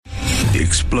The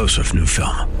explosive new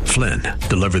film, Flynn,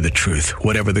 deliver the truth,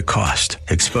 whatever the cost.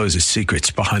 Exposes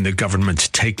secrets behind the government's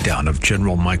takedown of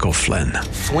General Michael Flynn.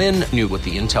 Flynn knew what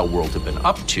the intel world had been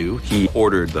up to. He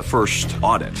ordered the first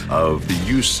audit of the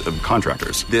use of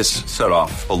contractors. This set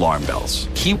off alarm bells.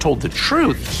 He told the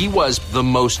truth. He was the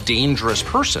most dangerous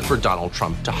person for Donald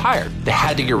Trump to hire. They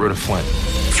had to get rid of Flynn.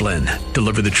 Flynn,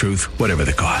 deliver the truth, whatever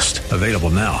the cost. Available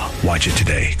now. Watch it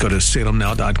today. Go to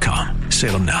salemnow.com.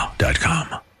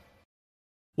 salemnow.com.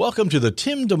 Welcome to the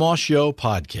Tim DeMoss Show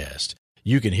podcast.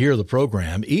 You can hear the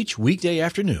program each weekday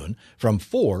afternoon from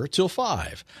 4 till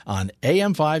 5 on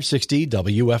AM 560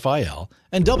 WFIL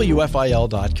and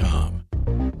WFIL.com.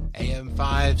 AM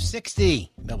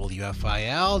 560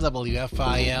 WFIL,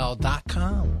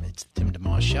 WFIL.com. It's the Tim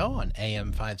DeMoss Show on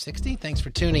AM 560. Thanks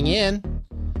for tuning in.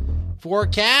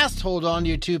 Forecast, hold on to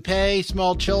your toupee,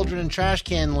 small children and trash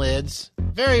can lids.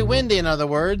 Very windy, in other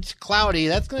words. Cloudy.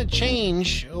 That's going to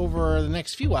change over the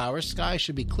next few hours. Sky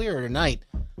should be clearer tonight.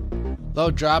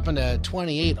 Low dropping to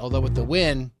 28, although with the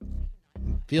wind,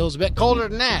 feels a bit colder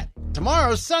than that.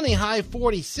 Tomorrow, sunny, high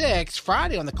 46.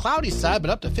 Friday on the cloudy side, but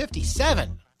up to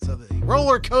 57. So the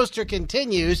roller coaster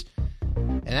continues.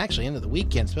 And actually, into the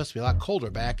weekend, it's supposed to be a lot colder,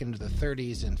 back into the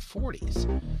 30s and 40s.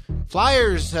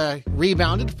 Flyers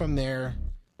rebounded from their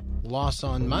loss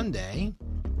on Monday.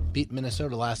 Beat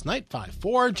Minnesota last night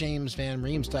 5-4. James Van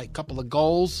Riemsdyk, couple of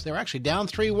goals. They were actually down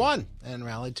 3-1 and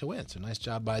rallied to win. So nice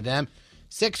job by them.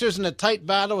 Sixers in a tight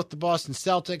battle with the Boston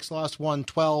Celtics. Lost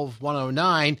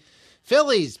 112-109.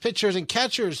 Phillies, pitchers and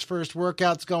catchers, first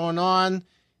workouts going on.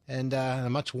 And in a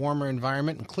much warmer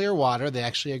environment in Clearwater, they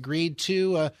actually agreed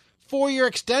to a 4-year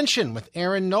extension with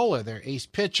Aaron Nola, their ace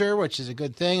pitcher, which is a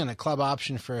good thing, and a club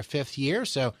option for a 5th year.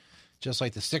 So just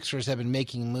like the Sixers have been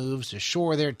making moves to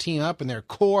shore their team up and their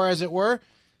core, as it were,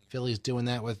 Phillies doing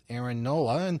that with Aaron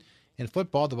Nola. And in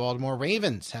football, the Baltimore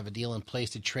Ravens have a deal in place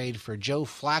to trade for Joe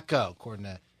Flacco, according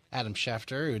to Adam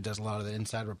Schefter, who does a lot of the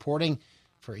inside reporting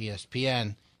for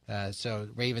ESPN. So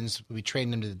Ravens will be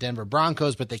trading him to the Denver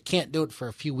Broncos, but they can't do it for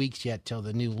a few weeks yet till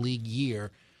the new league year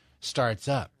starts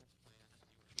up.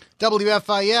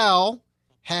 WFIL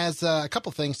has a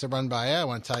couple things to run by I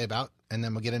want to tell you about, and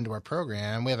then we'll get into our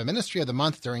program. We have a Ministry of the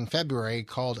Month during February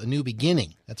called A New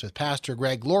Beginning. That's with Pastor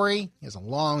Greg Laurie. He has a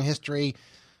long history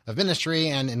of ministry,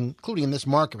 and including in this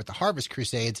market with the Harvest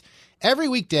Crusades. Every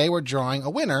weekday, we're drawing a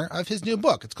winner of his new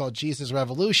book. It's called Jesus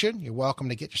Revolution. You're welcome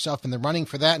to get yourself in the running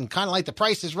for that, and kind of like The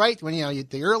Price is Right. When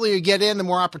the earlier you get in, the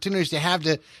more opportunities you have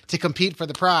to compete for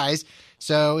the prize.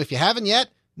 So if you haven't yet,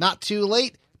 not too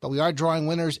late. But we are drawing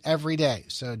winners every day.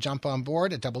 So jump on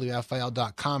board at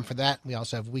WFIL.com for that. We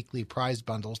also have weekly prize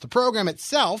bundles. The program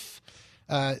itself,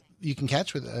 you can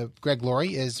catch with Greg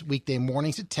Laurie, is weekday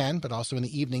mornings at 10, but also in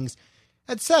the evenings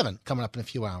at 7, coming up in a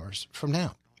few hours from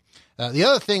now. The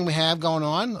other thing we have going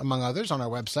on, among others, on our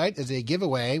website is a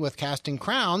giveaway with Casting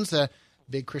Crowns, a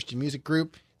big Christian music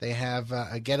group. They have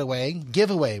a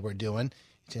giveaway we're doing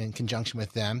in conjunction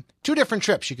with them. 2 different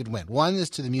trips you could win. One is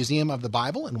to the Museum of the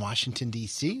Bible in Washington,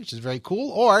 D.C., which is very cool,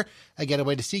 or a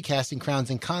getaway to see Casting Crowns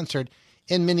in concert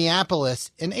in Minneapolis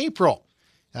in April.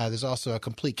 There's also a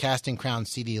complete Casting Crowns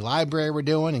CD library we're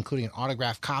doing, including an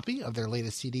autographed copy of their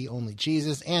latest CD, Only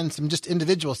Jesus, and some just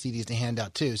individual CDs to hand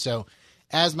out, too. So,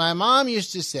 as my mom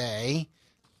used to say,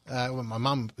 well, my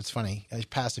mom, it's funny, she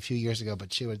passed a few years ago,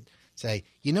 but she would say,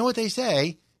 you know what they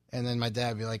say? And then my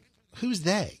dad would be like, who's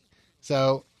they?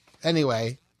 So,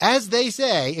 anyway, as they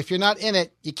say, if you're not in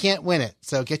it, you can't win it.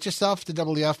 So get yourself to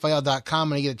WFIL.com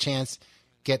when you get a chance.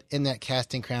 Get in that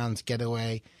Casting Crowns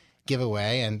giveaway,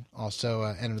 and also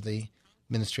enter the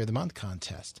Ministry of the Month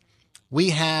contest.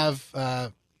 We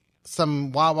have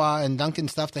some Wawa and Dunkin'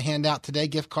 stuff to hand out today,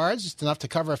 gift cards, just enough to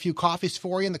cover a few coffees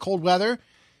for you in the cold weather.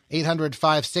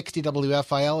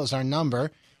 800-560-WFIL is our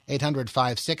number,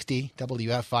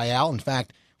 800-560-WFIL. In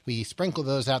fact, we sprinkle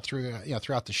those out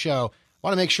throughout the show.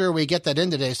 Want to make sure we get that in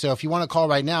today. So if you want to call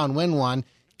right now and win one,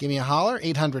 give me a holler,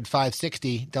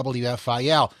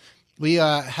 800-560-WFIL. We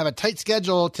have a tight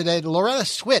schedule today. Loretta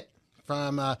Swit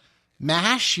from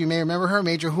MASH, you may remember her,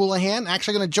 Major Houlihan,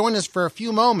 actually going to join us for a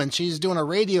few moments. She's doing a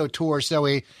radio tour, so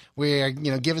we're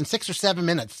given 6 or 7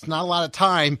 minutes. It's not a lot of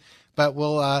time, but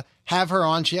we'll have her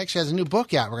on. She actually has a new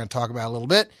book out we're going to talk about a little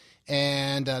bit.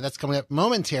 And that's coming up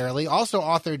momentarily. Also,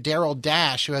 author Daryl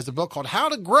Dash, who has a book called How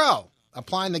to Grow,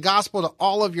 Applying the Gospel to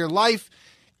All of Your Life.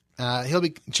 He'll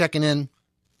be checking in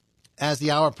as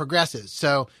the hour progresses.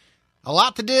 So a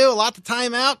lot to do, a lot to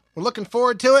time out. We're looking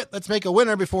forward to it. Let's make a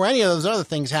winner before any of those other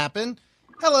things happen.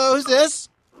 Hello, who's this?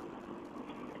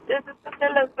 This is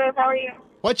Elizabeth. How are you?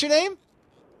 What's your name?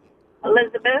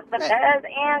 Elizabeth, but as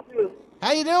Andrew.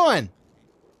 How you doing?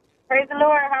 Praise the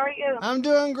Lord. How are you? I'm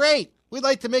doing great. We'd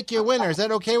like to make you a winner. Is that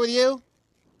okay with you?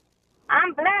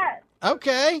 I'm blessed.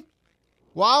 Okay.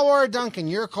 Wawa or Dunkin',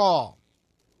 your call.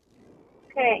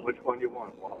 Okay. Which one you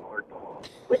want, Wawa or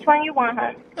Dunkin'? Which one you want,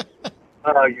 hon?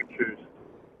 You choose.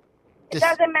 It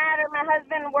doesn't matter. My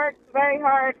husband works very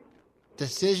hard.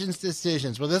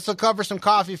 Decisions. Well, this will cover some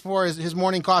coffee for his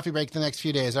morning coffee break the next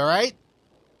few days, all right?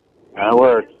 That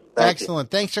works. Excellent.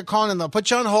 Thanks for calling. They'll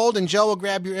put you on hold, and Joe will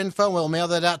grab your info. We'll mail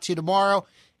that out to you tomorrow.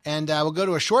 And we'll go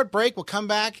to a short break. We'll come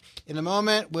back in a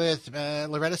moment with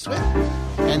Loretta Swit.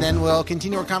 And then we'll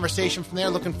continue our conversation from there.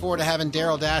 Looking forward to having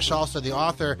Daryl Dash, also the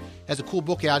author, has a cool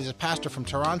book out. He's a pastor from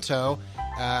Toronto,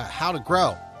 How to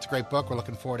Grow. It's a great book. We're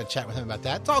looking forward to chatting with him about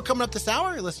that. It's all coming up this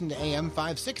hour. You're listening to AM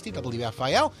 560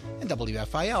 WFIL and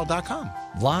WFIL.com.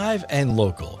 Live and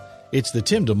local. It's the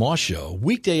Tim DeMoss Show,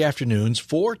 weekday afternoons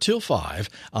 4 till 5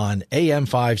 on AM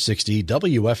 560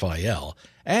 WFIL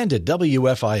and at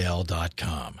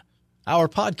WFIL.com. Our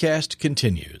podcast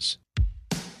continues.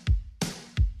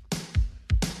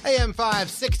 AM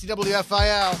 560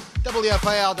 WFIL,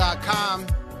 WFIL.com.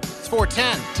 It's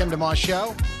 410, Tim DeMoss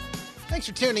Show. Thanks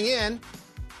for tuning in.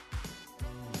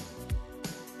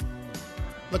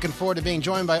 Looking forward to being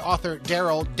joined by author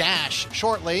Daryl Dash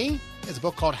shortly. He has a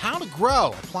book called How to Grow,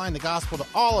 Applying the Gospel to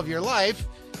All of Your Life.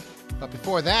 But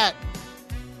before that,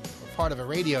 we're part of a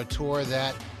radio tour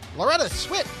that Loretta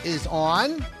Swit is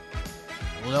on.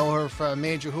 We'll know her from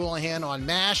Major Houlihan on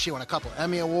MASH. She won a couple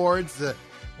Emmy Awards.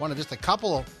 One of just a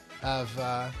couple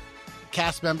of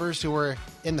cast members who were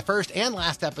in the first and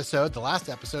last episode. The last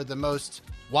episode, the most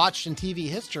watched in TV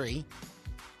history.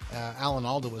 Alan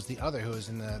Alda was the other who was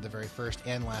in the very first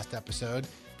and last episode.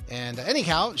 And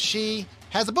anyhow, she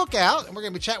has a book out, and we're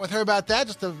going to be chatting with her about that,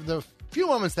 just the few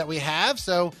moments that we have.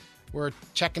 So we're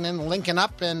checking in, linking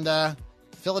up, and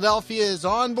Philadelphia is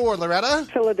on board, Loretta.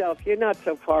 Philadelphia, not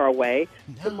so far away.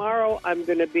 No. Tomorrow I'm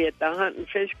going to be at the Hunt and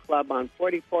Fish Club on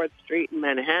 44th Street in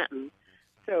Manhattan.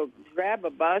 So grab a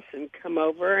bus and come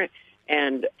over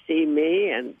and see me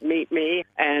and meet me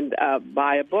and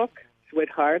buy a book,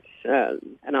 Sweethearts,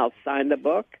 and I'll sign the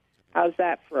book. How's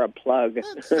that for a plug?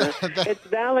 It's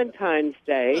Valentine's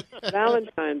Day.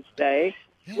 Valentine's Day.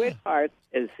 Yeah. Sweethearts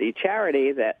is the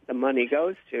charity that the money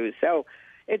goes to. So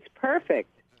it's perfect.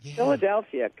 Yeah.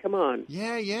 Philadelphia, come on.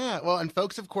 Yeah. Well, and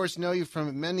folks, of course, know you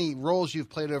from many roles you've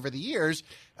played over the years,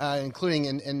 including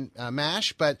in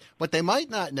MASH. But what they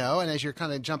might not know, and as you're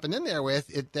kind of jumping in there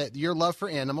with, that your love for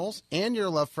animals and your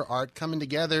love for art coming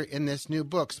together in this new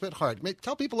book, Sweetheart.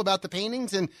 Tell people about the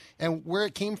paintings and where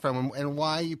it came from and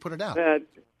why you put it out.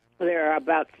 There are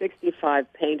about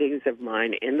 65 paintings of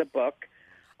mine in the book,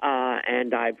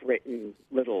 and I've written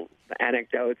little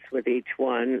anecdotes with each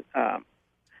one.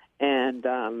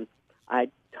 And I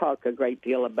talk a great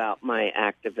deal about my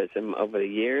activism over the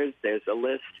years. There's a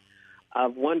list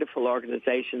of wonderful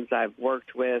organizations I've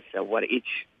worked with, what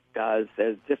each does.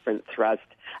 There's different thrusts.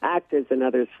 Actors and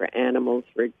Others for Animals,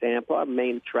 for example. Our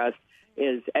main thrust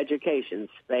is education,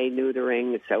 spay,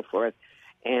 neutering, and so forth.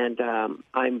 And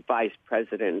I'm vice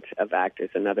president of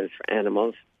Actors and Others for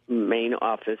Animals, main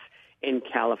office in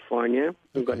California.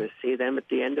 I'm going to see them at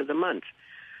the end of the month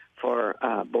for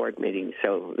board meetings.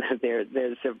 So there's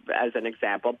as an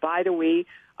example. By the way,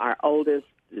 our oldest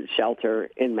shelter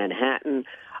in Manhattan,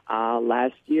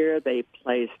 last year they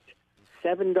placed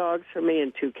 7 dogs for me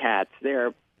and 2 cats.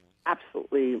 They're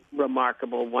absolutely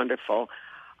remarkable, wonderful.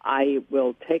 I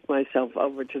will take myself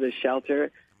over to the shelter,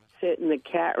 sit in the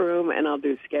cat room, and I'll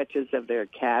do sketches of their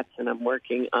cats, and I'm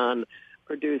working on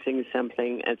producing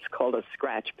something. It's called a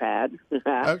scratch pad.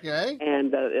 Okay.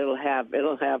 And it'll have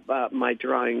my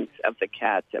drawings of the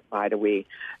cats at Bidewee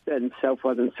and so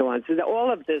forth and so on. So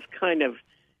all of this kind of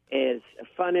is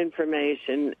fun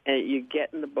information you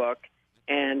get in the book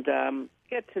and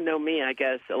get to know me, I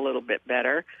guess, a little bit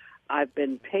better. I've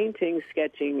been painting,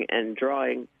 sketching, and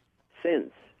drawing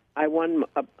since. I won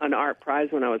an art prize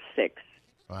when I was 6.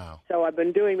 Wow. So I've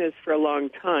been doing this for a long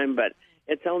time, but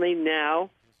it's only now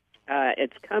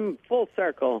it's come full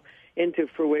circle into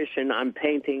fruition. I'm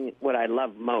painting what I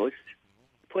love most,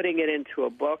 putting it into a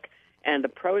book, and the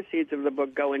proceeds of the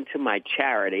book go into my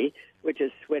charity, which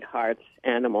is Sweethearts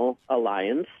Animal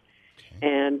Alliance. Okay.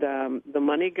 And the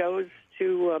money goes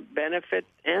to benefit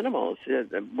animals,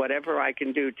 whatever I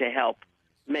can do to help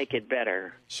make it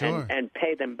better. Sure. And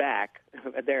pay them back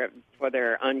for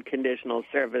their unconditional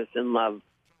service and love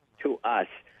to us.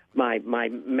 My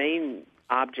main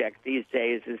object these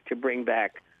days is to bring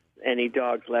back any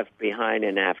dogs left behind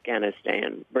in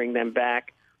Afghanistan. Bring them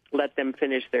back, let them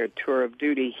finish their tour of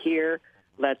duty here,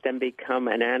 let them become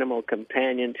an animal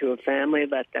companion to a family,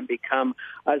 let them become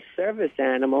a service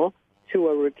animal to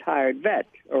a retired vet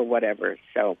or whatever.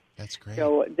 So that's great.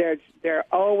 So there are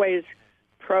always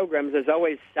programs. There's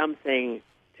always something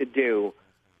to do,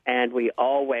 and we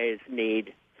always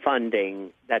need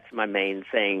funding. That's my main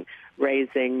thing: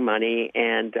 raising money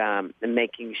and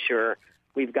making sure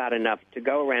we've got enough to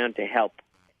go around to help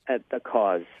the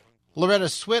cause. Loretta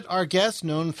Swit, our guest,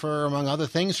 known for, among other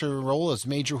things, her role as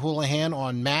Major Houlihan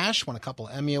on MASH, won a couple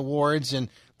Emmy Awards, and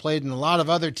played in a lot of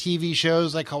other TV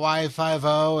shows like Hawaii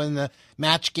Five-0 and The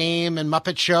Match Game and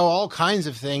Muppet Show, all kinds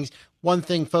of things. One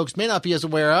thing folks may not be as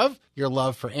aware of, your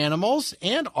love for animals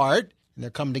and art, and they're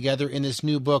coming together in this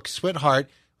new book, Sweetheart.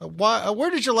 Where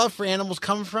did your love for animals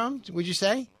come from, would you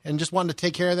say? And just wanting to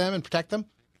take care of them and protect them?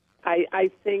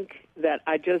 I think that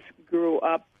I just grew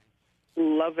up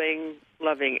loving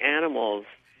animals.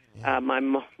 Yeah. My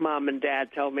mom and dad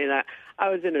told me that I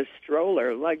was in a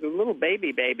stroller, like a little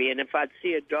baby, and if I'd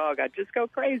see a dog, I'd just go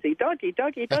crazy. Doggy,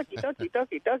 doggy, doggy, doggy,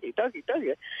 doggy, doggy, doggy,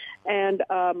 doggy. And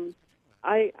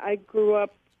I grew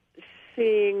up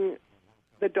seeing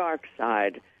the dark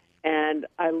side, and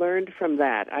I learned from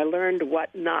that. I learned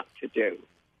what not to do.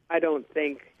 I don't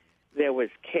think there was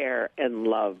care and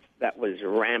love that was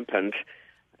rampant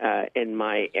in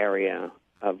my area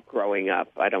of growing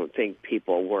up. I don't think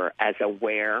people were as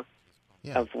aware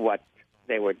of what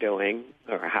they were doing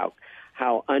or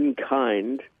how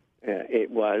unkind it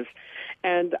was.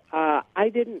 And I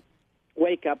didn't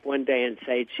wake up one day and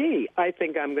say, gee, I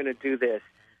think I'm going to do this.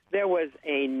 There was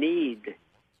a need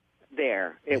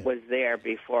there. It was there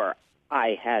before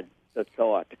I had the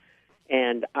thought.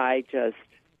 And I just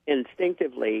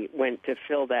instinctively went to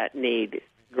fill that need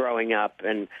growing up,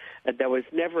 and there was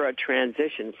never a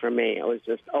transition for me. I was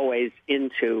just always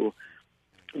into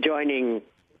joining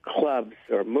clubs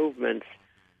or movements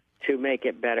to make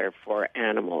it better for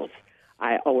animals.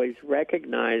 I always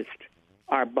recognized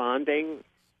our bonding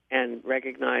and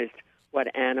recognized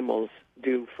what animals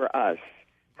do for us,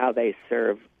 how they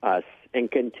serve us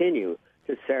and continue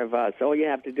to serve us. All you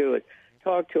have to do is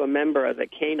talk to a member of the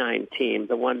canine team,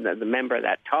 the member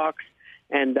that talks,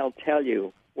 and they'll tell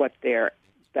you what their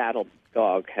battle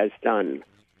dog has done.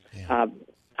 Yeah.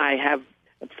 I have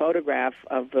a photograph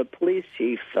of the police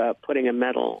chief putting a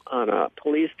medal on a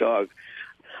police dog.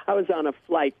 I was on a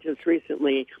flight just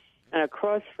recently, and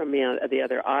across from me on the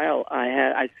other aisle,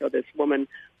 I saw this woman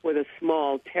with a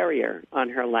small terrier on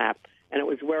her lap, and it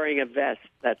was wearing a vest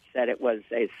that said it was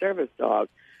a service dog.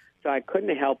 So I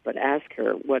couldn't help but ask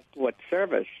her what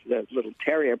service the little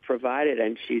terrier provided,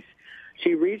 and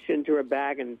she reached into her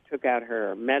bag and took out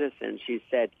her medicine. She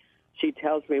said, she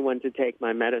tells me when to take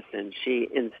my medicine. She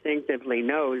instinctively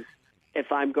knows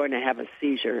if I'm going to have a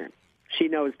seizure. She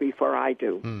knows before I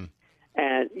do. Mm.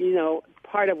 And,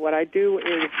 part of what I do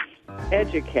is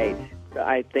educate.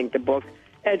 I think the book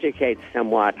educates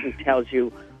somewhat and tells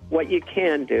you what you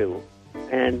can do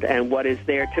and what is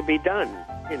there to be done.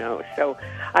 So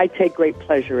I take great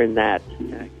pleasure in that,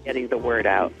 getting the word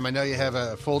out. I know you have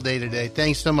a full day today.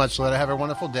 Thanks so much, Loretta. Have a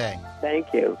wonderful day.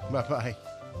 Thank you. Bye-bye.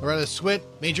 Loretta Swit,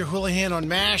 Major Houlihan on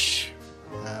MASH.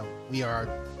 We are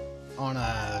on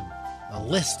a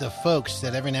list of folks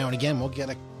that every now and again we'll get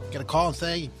a call and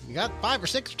say, you got 5 or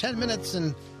 6 or 10 minutes,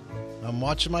 and I'm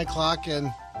watching my clock, and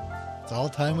it's all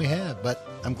the time we have. But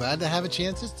I'm glad to have a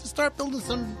chance to start building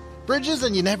some bridges,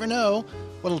 and you never know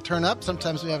what'll turn up.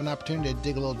 Sometimes we have an opportunity to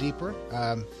dig a little deeper.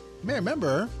 You may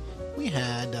remember we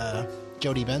had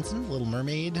Jodie Benson, Little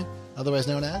Mermaid, otherwise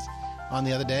known as, on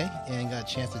the other day, and got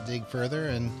a chance to dig further.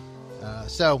 And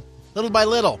so, little by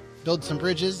little, build some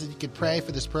bridges. You could pray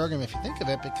for this program if you think of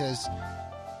it, because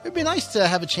it'd be nice to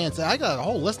have a chance. I got a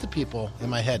whole list of people in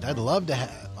my head I'd love to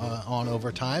have on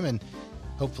over time, and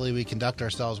hopefully we conduct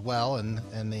ourselves well, and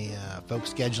the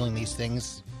folks scheduling these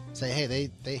things say, hey,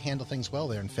 they handle things well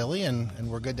there in Philly, and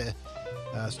we're good to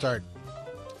start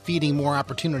feeding more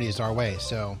opportunities our way.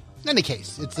 So, in any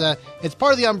case, it's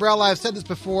part of the umbrella. I've said this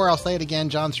before. I'll say it again.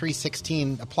 John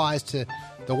 3:16 applies to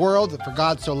the world. That for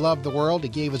God so loved the world, He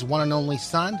gave His one and only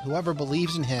Son. Whoever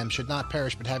believes in Him should not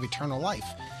perish but have eternal life.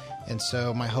 And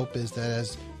so my hope is that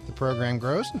as the program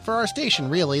grows, and for our station,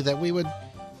 really, that we would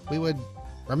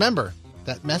remember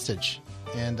that message.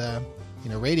 And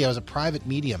radio is a private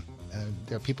medium.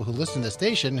 There are people who listen to the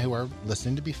station who are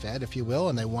listening to be fed, if you will,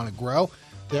 and they want to grow.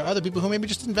 There are other people who may be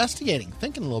just investigating,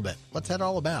 thinking a little bit. What's that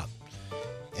all about?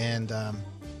 And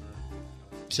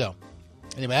so,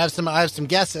 anyway, I have some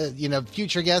guests,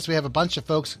 future guests. We have a bunch of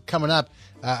folks coming up.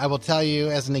 I will tell you,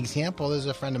 as an example, there's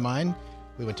a friend of mine.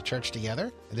 We went to church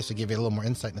together. And this will give you a little more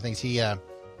insight into things.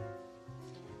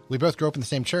 We both grew up in the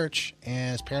same church,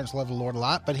 and his parents loved the Lord a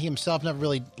lot, but he himself never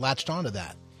really latched onto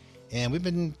that. And we've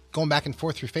been going back and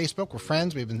forth through Facebook. We're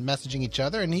friends. We've been messaging each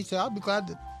other. And he said, I'll be glad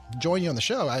to join you on the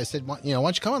show. I said, why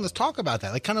don't you come on? Let's talk about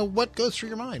that. Like, kind of what goes through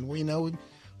your mind? Well,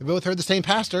 we both heard the same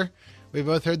pastor. We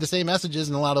both heard the same messages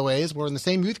in a lot of ways. We're in the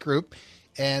same youth group.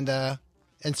 And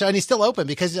he's still open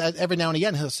because every now and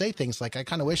again he'll say things like, I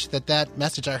kind of wish that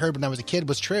message I heard when I was a kid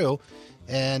was true.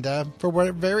 And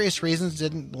for various reasons,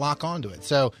 didn't lock onto it.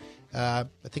 So I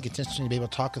think it's interesting to be able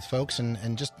to talk with folks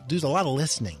and just do a lot of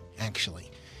listening, actually,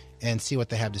 and see what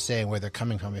they have to say and where they're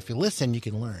coming from. If you listen, you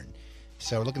can learn.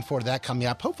 So we're looking forward to that coming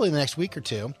up, hopefully in the next week or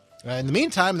two. In the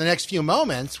meantime, in the next few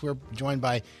moments, we're joined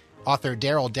by author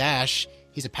Daryl Dash.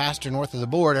 He's a pastor north of the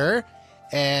border,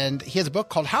 and he has a book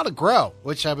called How to Grow,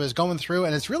 which I was going through,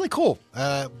 and it's really cool,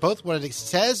 both what it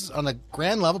says on a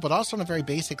grand level, but also on a very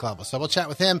basic level. So we'll chat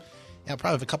with him, and I'll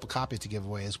probably have a couple copies to give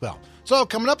away as well. So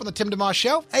coming up on the Tim DeMoss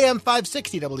Show, AM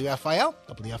 560 WFIL,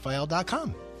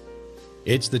 WFIL.com.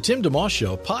 It's the Tim DeMoss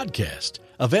Show podcast,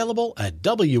 available at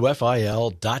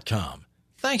WFIL.com.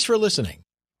 Thanks for listening.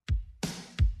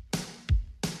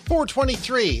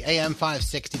 423 AM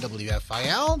 560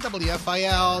 WFIL,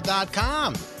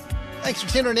 WFIL.com. Thanks for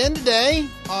tuning in today.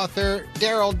 Author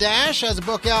Daryl Dash has a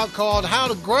book out called How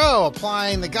to Grow,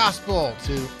 Applying the Gospel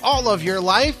to All of Your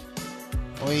Life.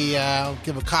 We'll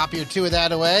give a copy or two of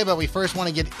that away, but we first want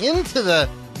to get into the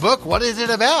book. What is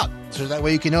it about? So that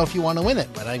way you can know if you want to win it.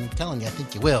 But I'm telling you, I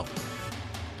think you will.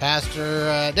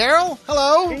 Pastor Daryl,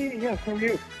 hello. Hey, yes, how are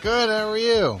you? Good, how are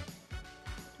you?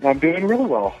 I'm doing really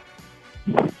well.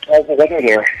 How's the weather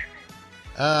there?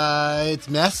 It's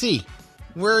messy.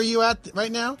 Where are you at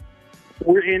right now?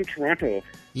 We're in Toronto.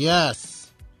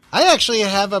 Yes. I actually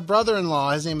have a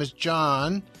brother-in-law. His name is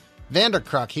John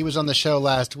Vanderkruk. He was on the show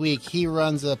last week. He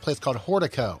runs a place called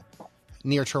Hortico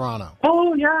near Toronto.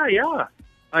 Oh, yeah.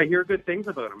 I hear good things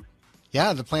about him.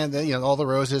 Yeah, the plant, all the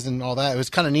roses and all that. It was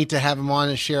kind of neat to have him on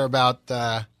and share about,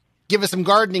 give us some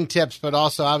gardening tips, but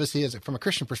also, obviously, from a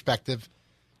Christian perspective,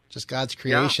 just God's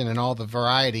creation and all the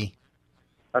variety.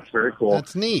 That's very cool.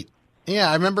 That's neat.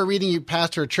 Yeah, I remember reading you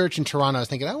pastor a church in Toronto. I was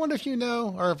thinking, I wonder if you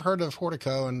know or have heard of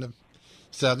Hortico.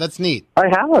 So that's neat. I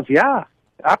have, yeah.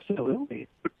 Absolutely.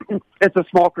 It's a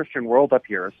small Christian world up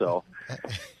here, so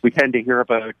we tend to hear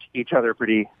about each other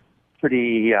pretty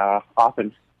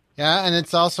often. Yeah, and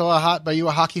it's also are you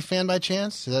a hockey fan by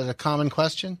chance? Is that a common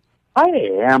question? I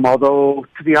am, although,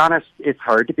 to be honest, it's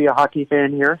hard to be a hockey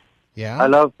fan here. Yeah. I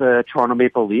love the Toronto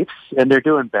Maple Leafs, and they're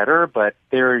doing better, but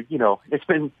it's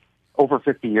been over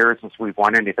 50 years since we've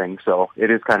won anything, so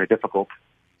it is kind of difficult.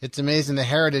 It's amazing the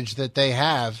heritage that they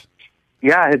have.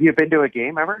 Yeah, have you been to a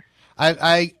game ever?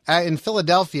 I in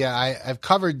Philadelphia, I've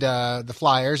covered the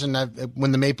Flyers, and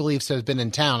when the Maple Leafs have been in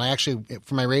town, I actually,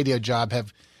 for my radio job,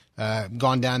 have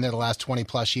gone down there the last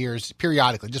 20-plus years,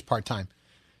 periodically, just part-time.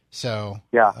 So,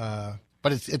 yeah.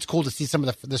 But it's cool to see some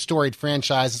of the storied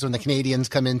franchises when the Canadians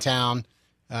come in town.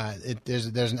 There's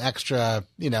an extra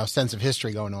sense of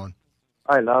history going on.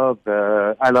 I love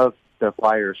the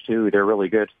Flyers too. They're really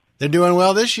good. They're doing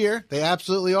well this year. They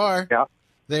absolutely are. Yeah.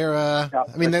 They're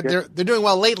doing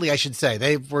well lately, I should say.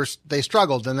 They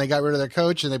struggled and they got rid of their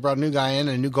coach and they brought a new guy in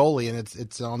and a new goalie, and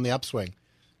it's on the upswing.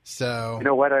 So you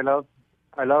know what I love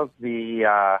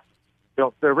the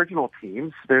original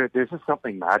teams. There's just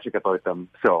something magic about them.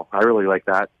 So I really like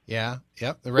that. Yeah.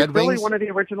 Yep. The Red it's Wings. Really one of the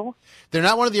original? They're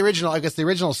not one of the original. I guess the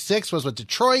original 6 was with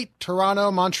Detroit, Toronto,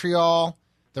 Montreal,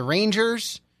 the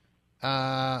Rangers,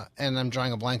 and I'm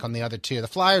drawing a blank on the other two. The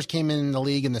Flyers came in the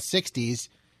league in the 60s,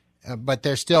 but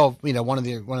they're still one of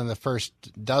the first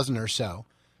dozen or so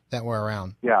that were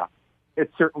around. Yeah.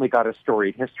 It's certainly got a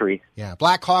storied history. Yeah.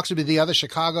 Blackhawks would be the other,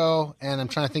 Chicago, and I'm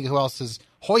trying to think of who else has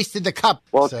hoisted the cup.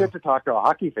 Well, it's good to talk to a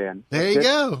hockey fan. There you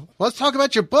go. Let's talk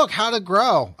about your book, How to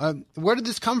Grow. Where did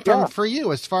this come from for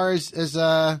you? As far as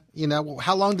how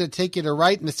long did it take you to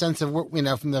write, in the sense of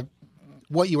from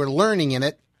what you were learning in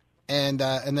it, and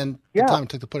then the time it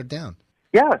took to put it down?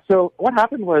 Yeah. So what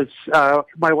happened was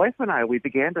my wife and I, we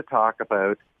began to talk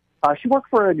about. She worked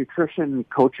for a nutrition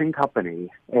coaching company,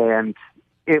 and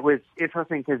it was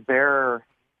interesting because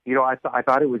I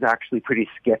thought it was actually pretty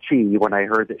sketchy when I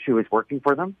heard that she was working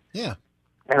for them. Yeah.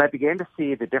 And I began to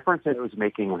see the difference that it was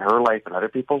making in her life and other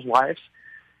people's lives.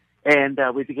 And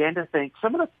we began to think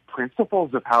some of the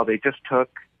principles of how they just took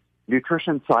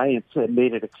nutrition science and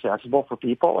made it accessible for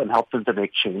people and helped them to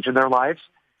make change in their lives.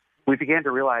 We began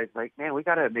to realize, we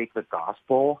got to make the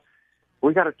gospel,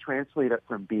 we got to translate it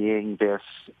from being this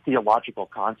theological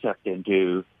concept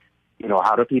into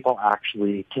how do people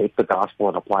actually take the gospel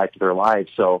and apply it to their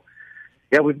lives? So,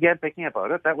 we began thinking about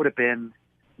it. That would have been,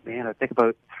 I think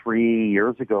about 3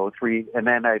 years ago, and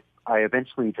then I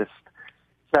eventually just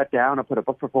sat down and put a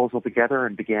book proposal together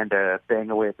and began to bang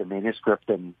away at the manuscript.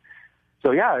 And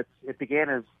so, yeah, it began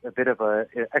as a bit of an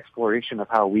exploration of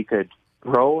how we could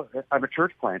grow. I'm a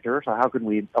church planter, so how can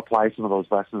we apply some of those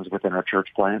lessons within our church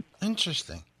plant?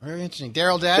 Interesting. Very interesting.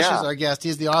 Daryl Dash is our guest.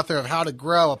 He's the author of How to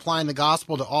Grow, Applying the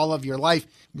Gospel to All of Your Life.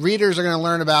 Readers are going to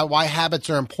learn about why habits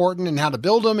are important and how to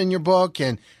build them in your book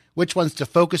and which ones to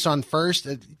focus on first.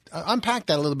 Unpack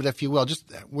that a little bit, if you will,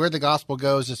 just where the gospel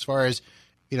goes as far as,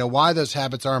 why those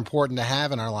habits are important to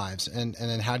have in our lives, and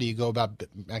then how do you go about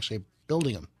actually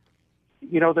building them?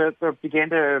 They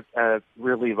began to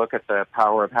really look at the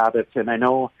power of habits, and I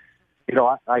know,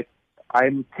 I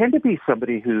tend to be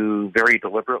somebody who very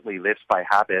deliberately lives by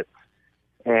habits,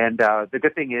 and the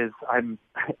good thing is I'm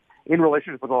in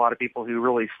relationship with a lot of people who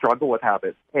really struggle with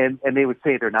habits, and they would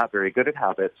say they're not very good at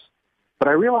habits, but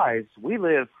I realize we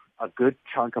live a good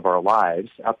chunk of our lives,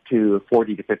 up to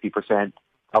 40 to 50%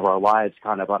 of our lives,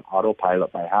 kind of on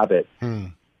autopilot by habit,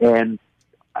 and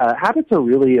habits are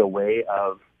really a way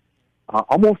of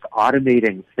almost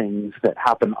automating things that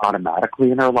happen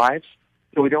automatically in our lives.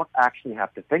 So we don't actually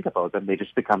have to think about them. They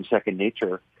just become second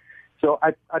nature. So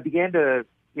I began to,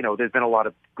 there's been a lot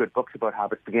of good books about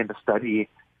habits, began to study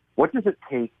what does it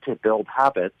take to build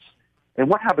habits and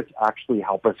what habits actually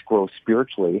help us grow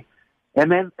spiritually. And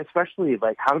then especially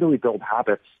how do we build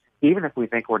habits even if we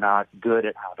think we're not good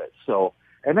at habits? So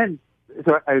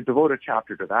I devote a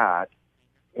chapter to that.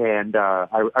 And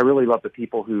I really love the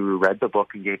people who read the book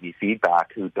and gave me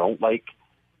feedback who don't like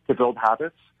to build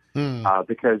habits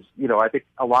because, I think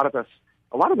a lot of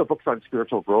the books on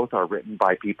spiritual growth are written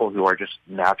by people who are just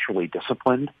naturally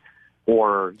disciplined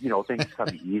or, things come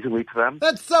easily to them.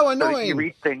 That's so annoying. So you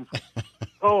read things,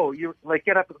 you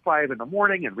get up at 5 a.m.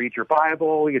 and read your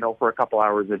Bible, for a couple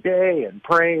hours a day and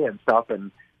pray and stuff.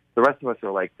 And the rest of us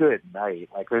are like, good night.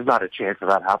 There's not a chance of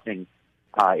that happening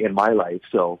in my life.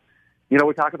 So,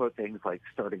 we talk about things like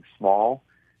starting small.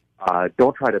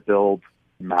 Don't try to build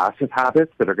massive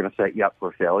habits that are going to set you up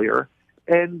for failure.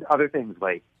 And other things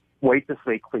like wipe the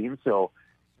slate clean. So,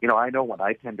 I know when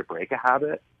I tend to break a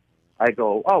habit, I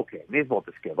go, okay, may as well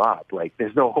just give up.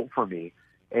 There's no hope for me.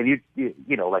 And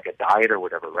like a diet or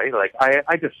whatever, right?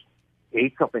 I just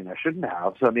ate something I shouldn't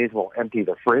have, so I may as well empty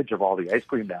the fridge of all the ice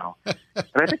cream now. And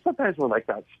I think sometimes we're like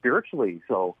that spiritually.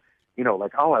 So,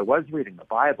 I was reading the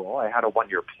Bible. I had a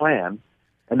 1-year plan,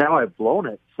 and now I've blown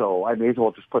it, so I may as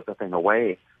well just put the thing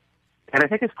away. And I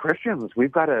think as Christians,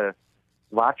 we've got to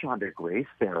latch on to grace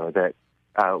there,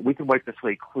 that we can wipe the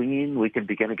slate clean. We can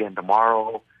begin again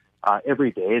tomorrow.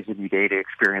 Every day is a new day to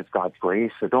experience God's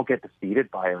grace, so don't get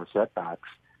defeated by our setbacks.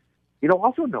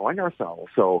 Also knowing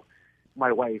ourselves. So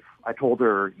my wife, I told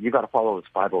her, you got to follow this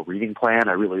Bible reading plan.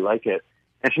 I really like it.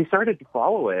 And she started to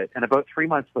follow it. And about 3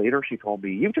 months later, she told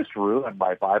me, you've just ruined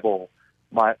my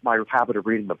habit of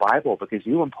reading the Bible because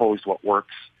you imposed what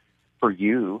works for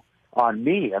you on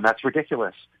me. And that's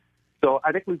ridiculous. So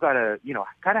I think we've got to,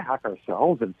 kind of hack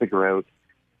ourselves and figure out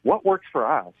what works for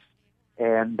us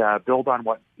and build on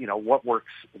what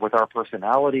works with our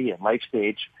personality and life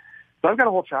stage. So I've got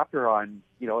a whole chapter on,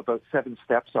 about 7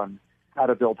 steps on how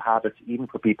to build habits, even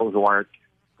for people who aren't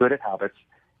good at habits.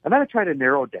 And then I try to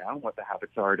narrow down what the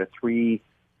habits are to 3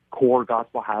 core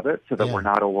gospel habits so that we're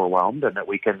not overwhelmed and that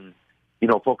we can,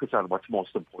 focus on what's most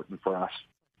important for us.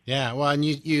 Yeah, well, and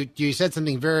you said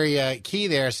something very key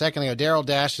there a second ago. Daryl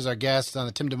Dash is our guest on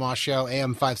the Tim DeMoss Show,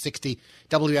 AM 560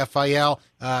 WFIL.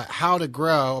 How to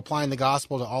Grow, Applying the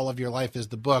Gospel to All of Your Life is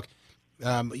the book.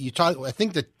 I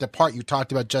think that the part you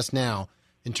talked about just now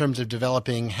in terms of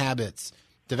developing habits,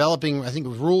 I think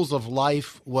rules of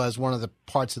life was one of the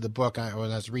parts of the book when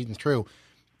I was reading through.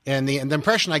 And the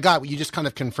impression I got, you just kind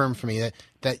of confirmed for me,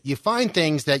 that you find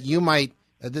things that you might,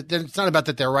 that it's not about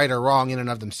that they're right or wrong in and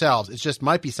of themselves. It just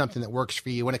might be something that works for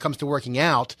you. When it comes to working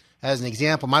out, as an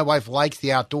example, my wife likes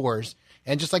the outdoors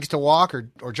and just likes to walk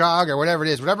or jog or whatever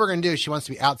it is. Whatever we're going to do, she wants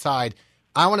to be outside.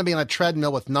 I want to be on a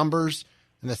treadmill with numbers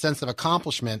and the sense of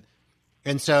accomplishment.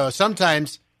 And so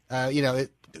sometimes, the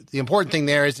important thing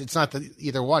there is it's not that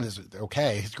either one is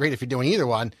okay. It's great if you're doing either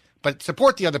one, but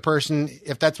support the other person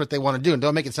if that's what they want to do. And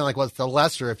don't make it sound like, well, it's the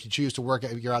lesser if you choose to work,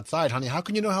 you're outside, honey. How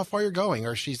can you know how far you're going?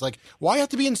 Or she's like, why have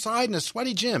to be inside in a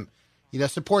sweaty gym?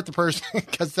 Support the person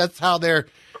because that's how they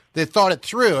thought it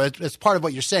through. It's part of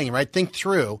what you're saying, right? Think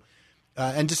through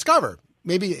and discover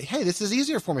maybe, hey, this is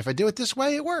easier for me. If I do it this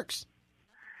way, it works.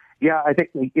 Yeah, I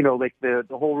think, the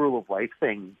whole rule of life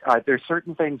thing, there's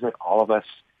certain things that all of us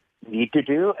need to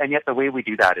do, and yet the way we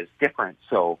do that is different.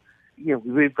 So,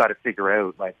 we've got to figure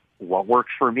out, what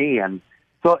works for me. And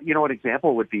so, an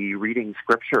example would be reading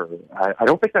Scripture. I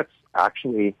don't think that's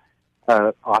actually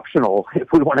optional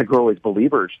if we want to grow as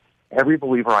believers. every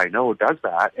believer I know does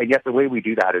that, and yet the way we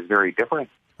do that is very different.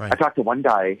 Right. I talked to one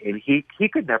guy, and he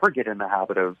could never get in the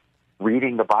habit of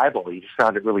reading the Bible. He just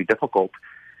found it really difficult.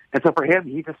 And so for him,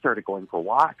 he just started going for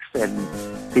walks,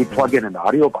 and he'd plug in an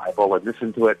audio Bible and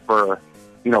listen to it for,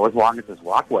 as long as his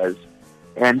walk was.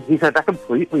 And he said that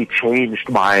completely changed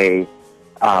my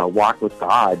walk with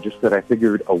God, just that I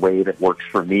figured a way that works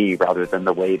for me rather than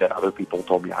the way that other people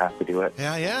told me I have to do it.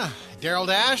 Yeah. Daryl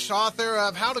Dash, author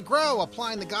of How to Grow,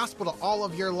 Applying the Gospel to All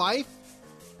of Your Life.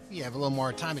 You have a little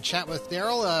more time to chat with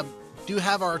Daryl. Do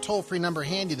have our toll-free number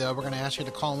handy, though. We're going to ask you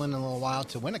to call in a little while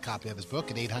to win a copy of his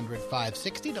book at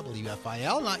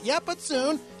 800-560-WFIL. Not yet, but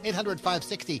soon.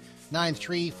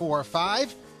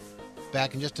 800-560-9345.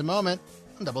 Back in just a moment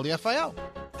on WFIL.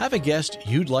 Have a guest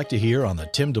you'd like to hear on the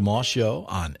Tim DeMoss Show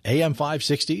on AM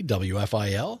 560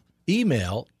 WFIL?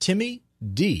 Email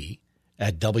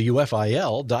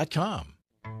timmyd@wfil.com.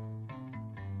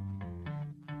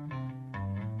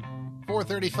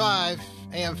 435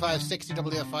 AM 560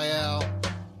 WFIL,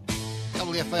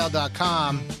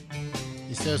 WFIL.com.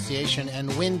 The association,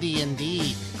 and windy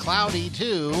indeed. Cloudy,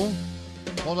 too.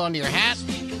 Hold on to your hat.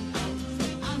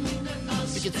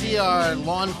 You can see our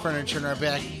lawn furniture in our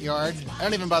backyard. I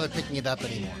don't even bother picking it up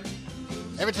anymore.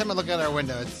 Every time I look out our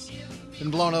window, it's been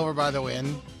blown over by the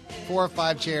wind. 4 or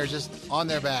 5 chairs just on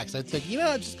their backs. I think,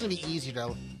 it's just going to be easier to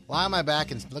lie on my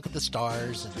back and look at the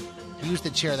stars and use the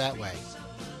chair that way.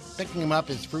 Picking them up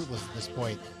is fruitless at this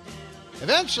point.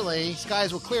 Eventually,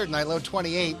 skies will clear tonight, low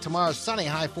 28. Tomorrow, sunny,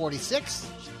 high 46.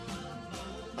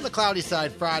 On the cloudy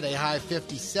side, Friday, high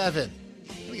 57.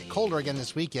 It'll get colder again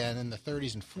this weekend in the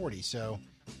 30s and 40s, so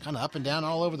kind of up and down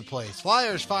all over the place.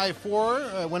 Flyers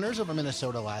 5-4 winners over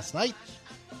Minnesota last night.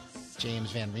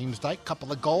 James Van Riemsdyk,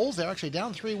 couple of goals. They're actually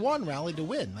down 3-1, rallied to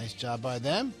win. Nice job by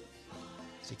them.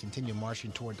 As they continue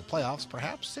marching toward the playoffs,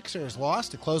 perhaps. Sixers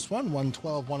lost a close one,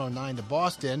 112-109 to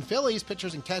Boston. Phillies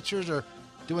pitchers and catchers are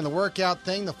doing the workout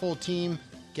thing. The full team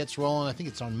gets rolling. I think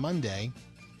it's on Monday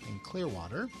in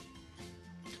Clearwater.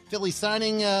 Phillies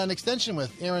signing an extension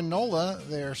with Aaron Nola,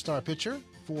 their star pitcher.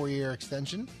 4-year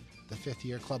extension, the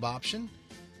 5th-year club option.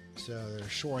 So they're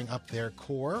shoring up their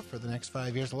core for the next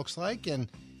 5 years, it looks like. And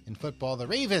in football, the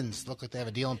Ravens look like they have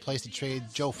a deal in place to trade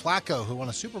Joe Flacco, who won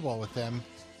a Super Bowl with them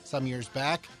some years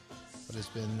back, but has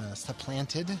been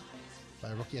supplanted by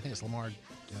a rookie. I think it's Lamar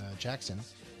Jackson.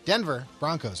 Denver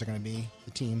Broncos are going to be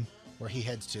the team where he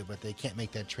heads to, but they can't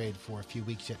make that trade for a few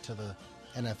weeks yet till the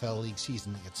NFL league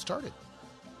season gets started.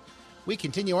 We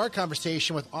continue our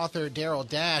conversation with author Daryl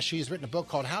Dash. He's written a book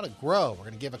called How to Grow. We're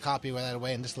going to give a copy of that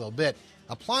away in just a little bit.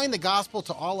 Applying the gospel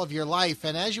to all of your life.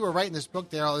 And as you were writing this book,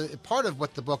 Daryl, part of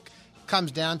what the book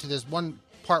comes down to, there's one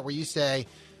part where you say,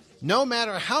 no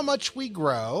matter how much we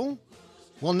grow,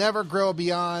 we'll never grow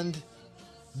beyond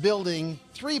building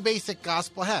 3 basic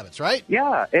gospel habits, right?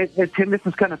 Yeah. And Tim, this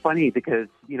is kind of funny because,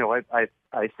 I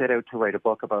set out to write a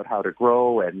book about how to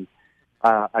grow, and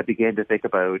I began to think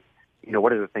about,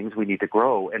 what are the things we need to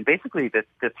grow? And basically the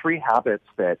 3 habits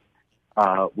that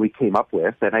we came up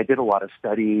with, and I did a lot of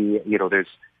study, there's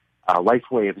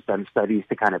Lifeway has done studies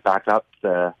to kind of back up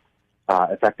the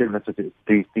effectiveness of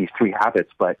these 3 habits,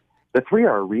 but the 3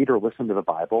 are read or listen to the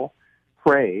Bible,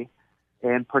 pray,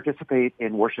 and participate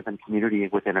in worship and community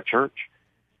within a church.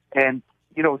 And,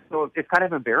 so it's kind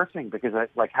of embarrassing because,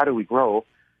 how do we grow?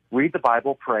 Read the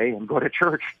Bible, pray, and go to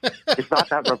church. It's not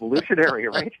that revolutionary,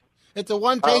 right? It's a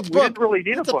one-page book. We didn't really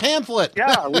need it's a book. It's a pamphlet.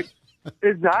 Yeah,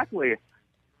 exactly.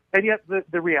 And yet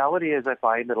the reality is I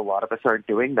find that a lot of us aren't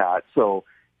doing that. So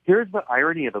here's the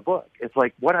irony of the book. It's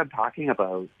like what I'm talking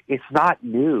about, it's not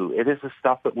new. It is the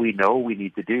stuff that we know we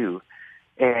need to do.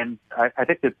 And I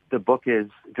think that the book is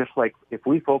just like if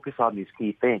we focus on these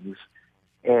key things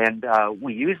and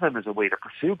we use them as a way to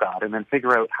pursue God and then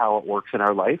figure out how it works in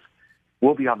our life,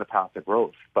 we'll be on the path to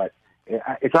growth. But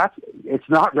it's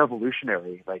not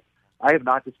revolutionary. Like I have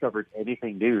not discovered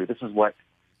anything new. This is what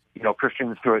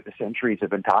Christians throughout the centuries have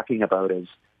been talking about as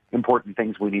important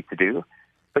things we need to do.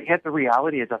 But yet the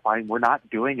reality is I find we're not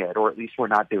doing it, or at least we're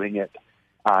not doing it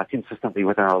consistently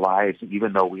within our lives,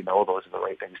 even though we know those are the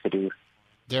right things to do.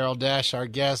 Daryl Dash, our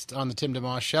guest on the Tim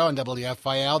DeMoss Show on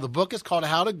WFIL. The book is called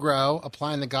How to Grow,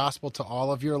 Applying the Gospel to All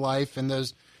of Your Life. And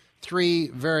those 3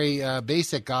 very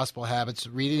basic gospel habits,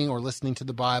 reading or listening to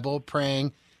the Bible,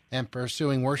 praying, and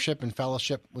pursuing worship and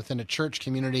fellowship within a church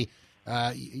community.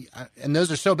 And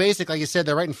those are so basic, like you said,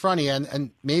 they're right in front of you.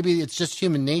 And maybe it's just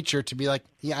human nature to be like,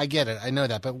 yeah, I get it. I know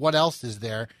that. But what else is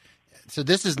there? So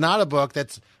this is not a book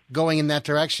that's going in that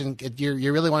direction.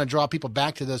 You really want to draw people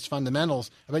back to those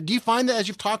fundamentals. But do you find that as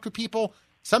you've talked with people,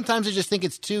 sometimes they just think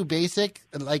it's too basic?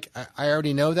 Like, I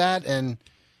already know that. And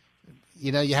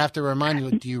you have to remind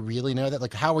you, do you really know that?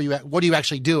 Like, how are you, what are you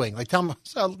actually doing? Like, tell me,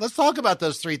 so let's talk about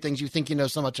those three things you think you know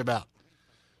so much about.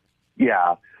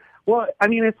 Yeah. Well, I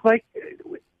mean, it's like,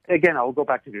 again, I'll go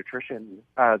back to nutrition.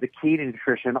 The key to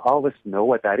nutrition, all of us know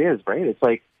what that is, right? It's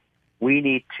like we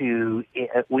need to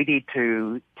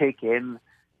take in,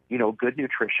 good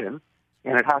nutrition,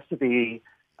 and it has to be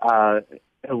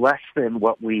less than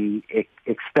what we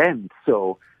expend.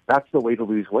 So that's the way to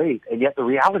lose weight. And yet the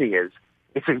reality is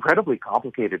it's incredibly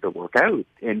complicated to work out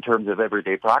in terms of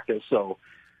everyday practice. So,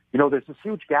 there's this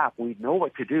huge gap. We know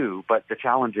what to do, but the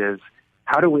challenge is,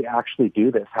 how do we actually do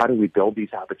this? How do we build these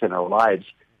habits in our lives?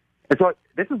 And so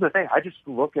this is the thing. I just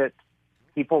look at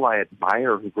people I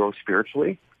admire who grow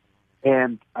spiritually.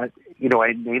 And, I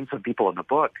named some people in the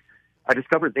book. I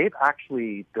discovered they've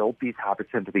actually built these habits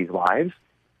into these lives.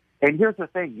 And here's the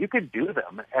thing. You can do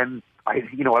them. And, I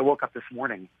woke up this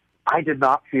morning. I did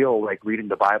not feel like reading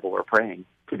the Bible or praying,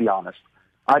 to be honest.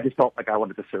 I just felt like I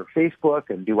wanted to surf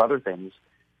Facebook and do other things.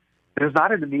 There's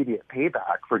not an immediate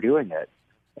payback for doing it.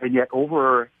 And yet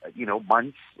over,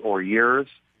 months or years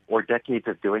or decades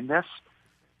of doing this,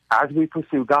 as we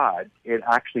pursue God, it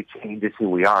actually changes who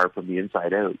we are from the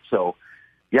inside out. So,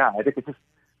 yeah, I think it's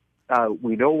just,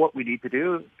 we know what we need to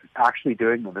do. Actually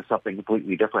doing them is something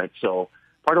completely different. So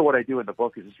part of what I do in the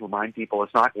book is just remind people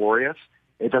it's not glorious.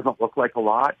 It doesn't look like a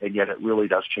lot, and yet it really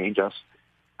does change us.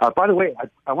 By the way,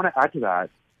 I want to add to that.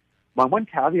 My one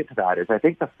caveat to that is I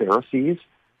think the Pharisees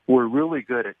were really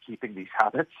good at keeping these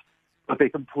habits, but they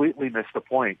completely missed the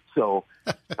point. So,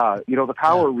 the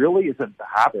power really isn't the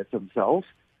habits themselves.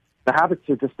 The habits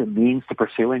are just a means to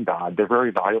pursuing God. They're very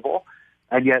valuable.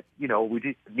 And yet,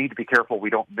 we need to be careful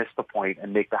we don't miss the point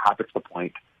and make the habits the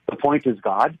point. The point is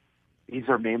God. These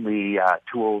are mainly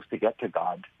tools to get to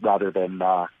God rather than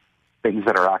things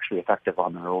that are actually effective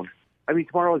on their own. I mean,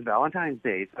 tomorrow is Valentine's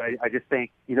Day, so I just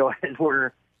think, as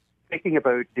we're thinking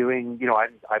about doing,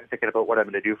 I'm thinking about what I'm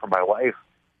going to do for my wife.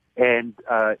 And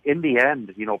in the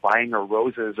end, buying her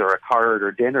roses or a card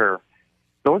or dinner,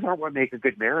 those aren't what make a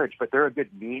good marriage, but they're a good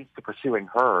means to pursuing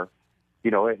her.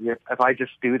 If I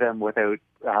just do them without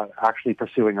actually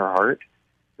pursuing her heart,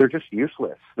 they're just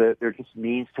useless. They're just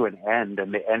means to an end,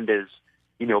 and the end is,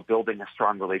 building a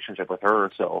strong relationship with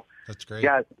her. So that's great.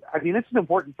 Yeah, I mean, it's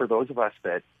important for those of us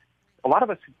that a lot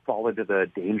of us fall into the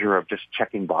danger of just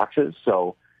checking boxes.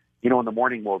 So, in the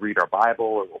morning we'll read our Bible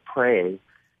or we'll pray,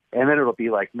 and then it'll be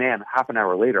like, man, half an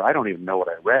hour later, I don't even know what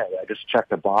I read. I just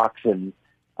checked a box and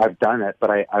I've done it,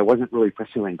 but I wasn't really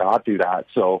pursuing God through that.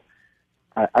 So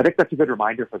I think that's a good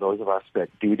reminder for those of us that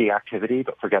do the activity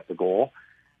but forget the goal.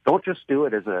 Don't just do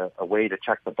it as a way to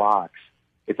check the box.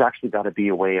 It's actually got to be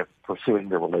a way of pursuing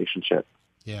the relationship.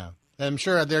 Yeah. I'm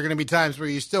sure there are going to be times where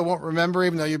you still won't remember,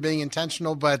 even though you're being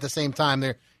intentional, but at the same time,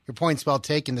 your point's well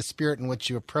taken. The spirit in which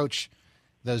you approach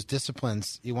those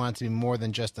disciplines, you want it to be more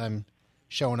than just I'm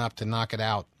showing up to knock it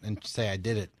out and say I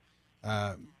did it.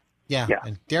 Yeah.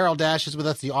 And Daryl Dash is with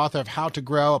us, the author of How to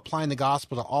Grow, Applying the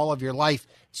Gospel to All of Your Life.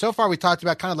 So far, we talked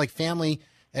about kind of like family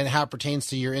and how it pertains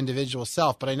to your individual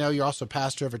self, but I know you're also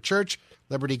pastor of a church,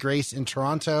 Liberty Grace in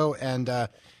Toronto,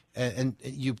 and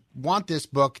you want this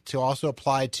book to also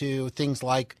apply to things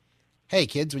like, hey,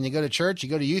 kids, when you go to church, you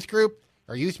go to youth group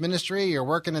or youth ministry, you're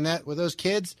working in that with those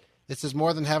kids. This is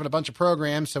more than having a bunch of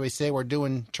programs, so we say we're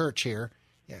doing church here.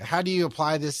 How do you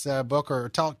apply this book, or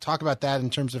talk about that in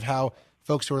terms of how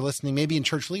folks who are listening, maybe in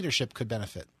church leadership, could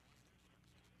benefit?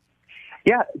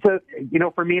 Yeah, so,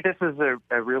 for me, this is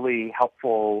a really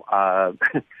helpful, to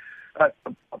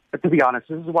be honest,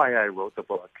 this is why I wrote the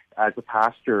book. As a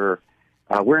pastor,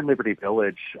 we're in Liberty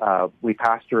Village. We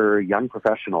pastor young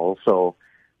professionals, so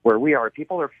where we are,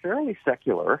 people are fairly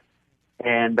secular,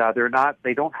 and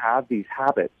they don't have these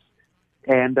habits.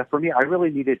 And for me, I really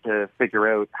needed to figure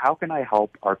out, how can I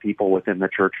help our people within the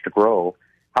church to grow?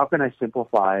 How can I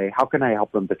simplify? How can I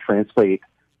help them to translate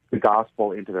the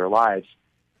gospel into their lives?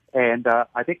 And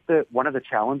I think that one of the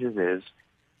challenges is,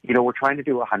 we're trying to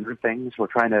do 100 things. We're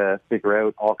trying to figure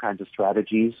out all kinds of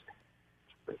strategies.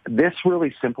 This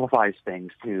really simplifies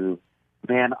things to,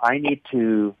 man, I need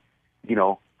to,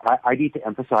 I need to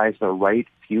emphasize the right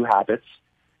few habits,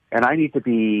 and I need to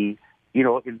be,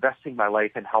 investing my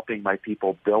life in helping my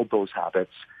people build those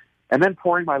habits, and then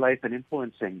pouring my life and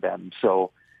influencing them.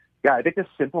 So, yeah, I think this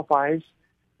simplifies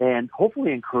and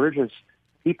hopefully encourages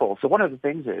people. So one of the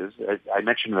things is, as I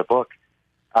mentioned in the book,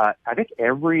 I think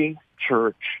every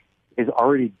church is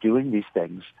already doing these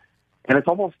things, and it's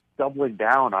almost doubling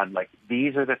down on, like,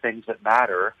 these are the things that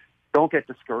matter. Don't get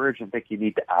discouraged and think you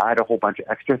need to add a whole bunch of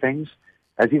extra things.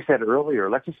 As you said earlier,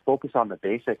 let's just focus on the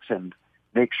basics and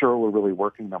make sure we're really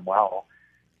working them well.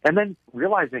 And then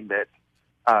realizing that,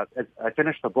 as I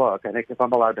finished the book, I think if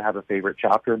I'm allowed to have a favorite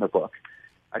chapter in the book,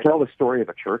 I tell the story of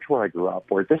a church where I grew up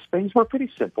where things were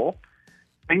pretty simple.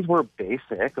 Things were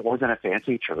basic. It wasn't a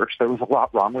fancy church. There was a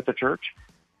lot wrong with the church.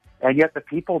 And yet the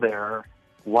people there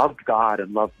loved God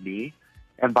and loved me.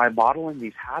 And by modeling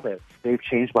these habits, they've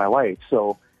changed my life.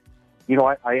 So,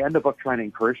 I end the book trying to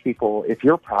encourage people, if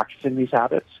you're practicing these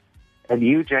habits and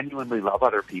you genuinely love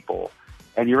other people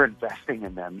and you're investing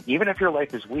in them, even if your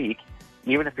life is weak,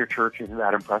 even if your church isn't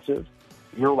that impressive,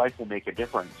 your life will make a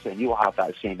difference and you will have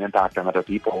that same impact on other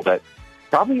people that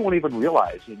probably you won't even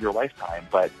realize in your lifetime,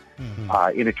 but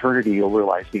in eternity you'll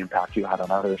realize the impact you had on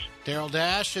others. Daryl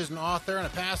Dash is an author and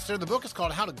a pastor. The book is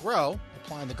called How to Grow,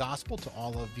 Applying the Gospel to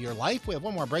All of Your Life. We have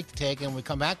one more break to take, and when we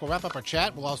come back, we'll wrap up our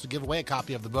chat. We'll also give away a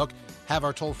copy of the book. Have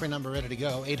our toll-free number ready to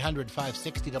go,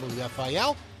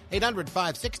 800-560-WFIL,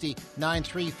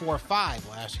 800-560-9345.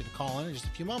 We'll ask you to call in just a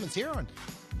few moments here on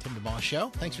Tim DeMoss Show.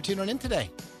 Thanks for tuning in today.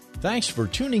 Thanks for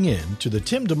tuning in to the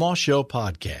Tim DeMoss Show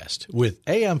podcast with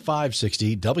AM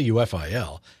 560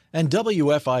 WFIL and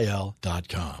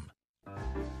WFIL.com.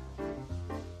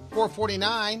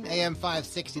 449 AM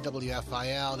 560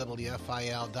 WFIL,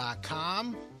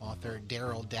 WFIL.com. Author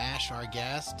Daryl Dash, our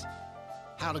guest.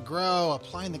 How to Grow,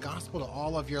 Applying the Gospel to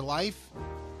All of Your Life.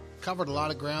 Covered a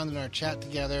lot of ground in our chat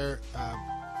together.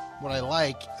 What I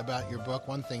like about your book,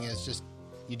 one thing is just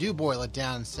you do boil it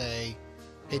down and say,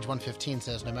 page 115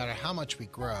 says, no matter how much we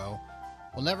grow,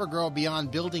 we'll never grow beyond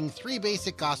building 3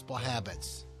 basic gospel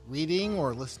habits: reading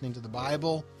or listening to the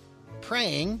Bible,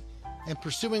 praying, and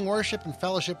pursuing worship and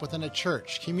fellowship within a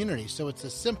church community. So it's a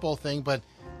simple thing, but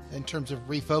in terms of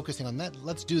refocusing on that,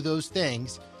 let's do those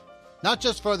things. Not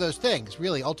just for those things,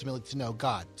 really, ultimately to know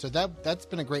God. So that's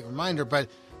been a great reminder. But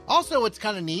also it's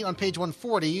kind of neat. On page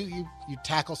 140, you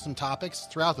tackle some topics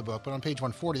throughout the book, but on page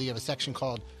 140, you have a section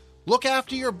called Look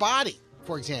After Your Body,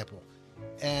 for example.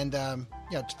 And,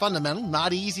 it's fundamental,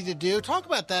 not easy to do. Talk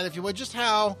about that, if you would, just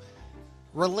how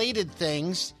related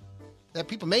things that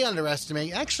people may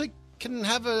underestimate actually can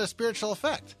have a spiritual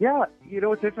effect. Yeah,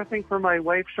 it's interesting for my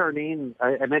wife, Charlene.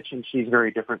 I mentioned she's very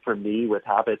different from me with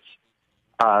habits.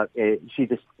 I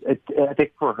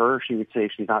think for her, she would say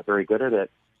she's not very good at it.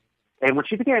 And when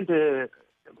she began to,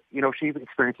 she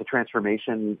experienced a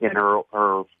transformation in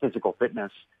her physical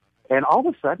fitness. And all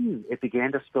of a sudden, it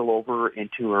began to spill over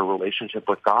into her relationship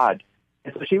with God.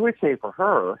 And so she would say for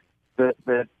her,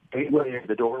 the gateway,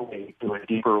 the doorway to a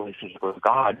deeper relationship with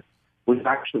God was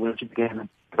actually when she began to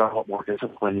develop more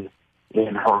discipline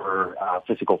in her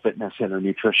physical fitness and her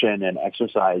nutrition and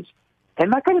exercise.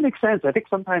 And that kind of makes sense. I think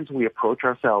sometimes we approach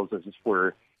ourselves as if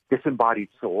we're disembodied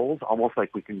souls, almost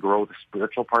like we can grow the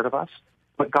spiritual part of us.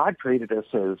 But God created us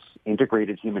as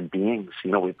integrated human beings.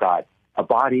 We've got a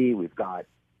body, we've got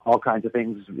all kinds of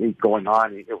things going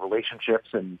on in relationships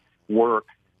and work.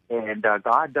 And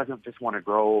God doesn't just want to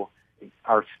grow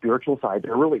our spiritual side.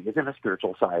 There really isn't a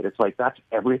spiritual side. It's like that's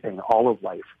everything, all of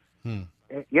life.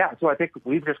 Yeah, so I think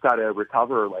we've just got to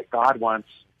recover, like God wants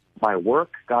my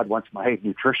work, God wants my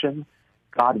nutrition,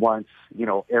 God wants,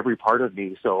 every part of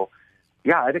me. So,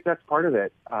 yeah, I think that's part of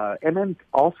it. And then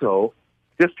also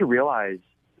just to realize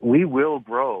we will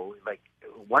grow, like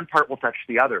one part will touch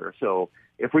the other. So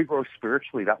if we grow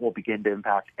spiritually, that will begin to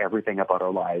impact everything about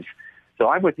our lives. So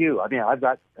I'm with you. I mean, I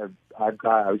just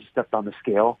stepped on the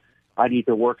scale. I need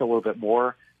to work a little bit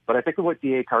more. But I think of what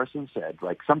D.A. Carson said,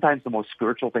 like sometimes the most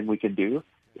spiritual thing we can do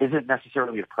isn't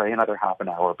necessarily to pray another half an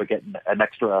hour, but get an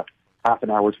extra half an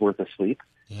hour's worth of sleep.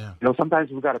 Yeah.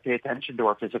 Sometimes we've got to pay attention to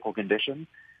our physical condition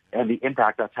and the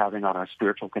impact that's having on our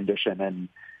spiritual condition, and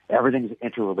everything's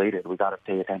interrelated. We've got to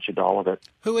pay attention to all of it.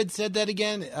 Who had said that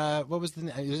again? What was it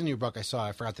was in your book I saw.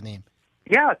 I forgot the name.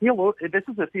 Yeah, this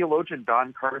is a theologian,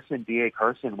 Don Carson, D.A.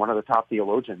 Carson, one of the top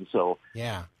theologians. So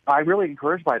yeah, I'm really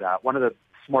encouraged by that. One of the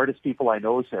smartest people I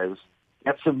know says,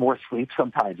 get some more sleep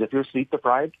sometimes. If you're sleep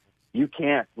deprived, you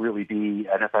can't really be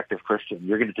an effective Christian.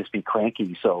 You're going to just be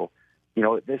cranky. So,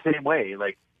 the same way,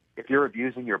 like if you're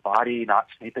abusing your body, not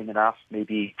sleeping enough,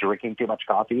 maybe drinking too much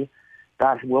coffee,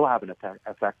 that will have an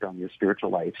effect on your spiritual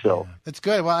life. So that's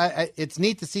good. Well, it's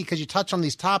neat to see because you touch on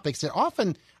these topics that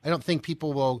often I don't think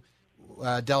people will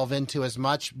delve into as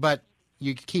much, but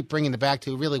you keep bringing it back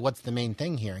to really what's the main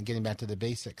thing here and getting back to the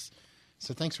basics.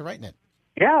 So thanks for writing it.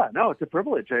 Yeah, no, it's a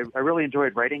privilege. I really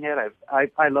enjoyed writing it.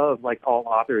 I love, like all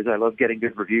authors, I love getting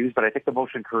good reviews, but I think the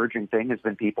most encouraging thing has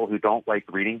been people who don't like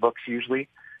reading books usually,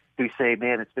 who say,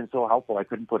 man, it's been so helpful, I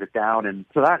couldn't put it down. And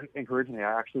so that encouraged me.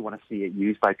 I actually want to see it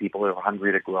used by people who are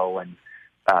hungry to grow, and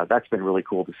that's been really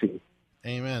cool to see.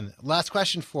 Amen. Last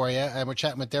question for you. We're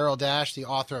chatting with Daryl Dash, the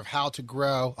author of How to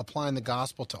Grow, Applying the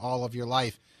Gospel to All of Your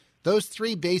Life. Those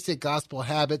 3 basic gospel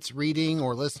habits, reading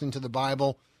or listening to the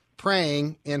Bible,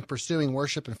 praying, and pursuing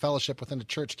worship and fellowship within a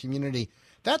church community.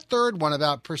 That third one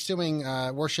about pursuing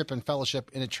worship and fellowship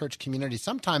in a church community,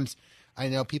 sometimes I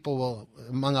know people will,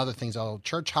 among other things, they'll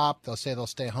church hop. They'll say they'll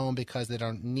stay home because they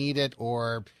don't need it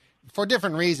or for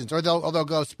different reasons, or they'll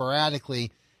go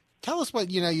sporadically. Tell us what,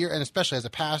 and especially as a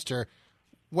pastor,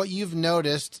 what you've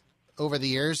noticed over the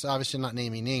years, obviously not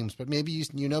naming names, but maybe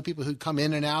you know people who come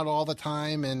in and out all the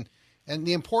time and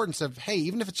the importance of, hey,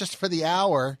 even if it's just for the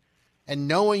hour and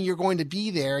knowing you're going to be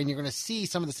there and you're going to see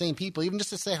some of the same people, even just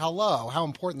to say hello, how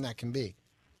important that can be.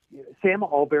 Sam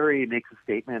Alberry makes a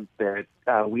statement that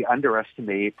we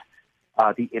underestimate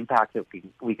the impact that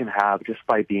we can have just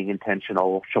by being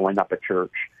intentional, showing up at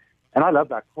church. And I love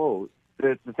that quote.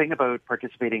 The thing about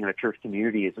participating in a church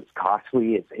community is it's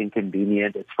costly, it's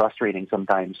inconvenient, it's frustrating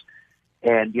sometimes.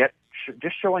 And yet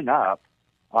just showing up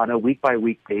on a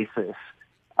week-by-week basis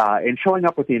and showing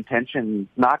up with the intention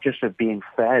not just of being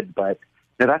fed, but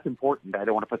that's important. I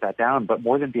don't want to put that down. But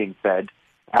more than being fed,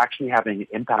 actually having an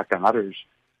impact on others.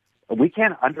 We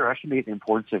can't underestimate the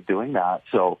importance of doing that.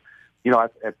 So,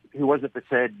 who was it that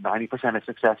said 90% of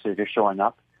success is just showing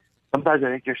up? Sometimes I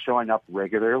think just showing up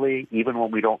regularly, even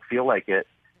when we don't feel like it,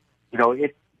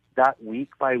 that week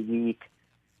by week,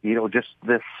 just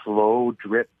this slow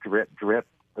drip,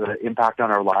 the impact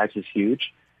on our lives is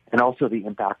huge. And also the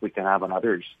impact we can have on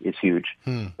others is huge.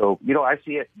 So, I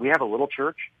see it. We have a little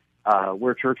church.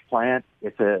 We're a church plant.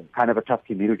 It's a kind of a tough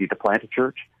community to plant a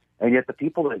church. And yet the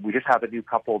people that we just have a new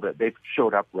couple that they've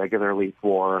showed up regularly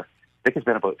for, I think it's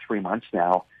been about 3 months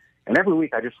now. And every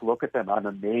week I just look at them. I'm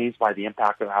amazed by the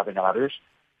impact they're having on others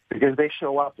because they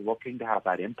show up looking to have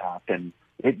that impact, and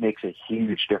it makes a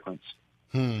huge difference.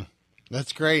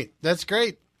 That's great. That's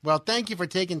great. Well, thank you for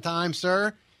taking time,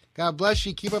 sir. God bless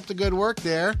you. Keep up the good work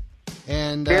there.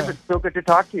 And Dave, it's so good to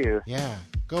talk to you. Yeah.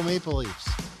 Go Maple Leafs.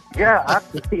 Yeah,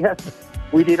 absolutely. Yes.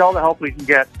 We need all the help we can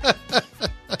get.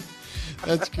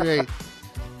 That's great.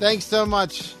 Thanks so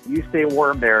much. You stay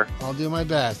warm there. I'll do my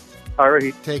best. All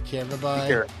right. Take care. Bye-bye. Take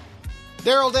care.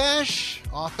 Daryl Dash,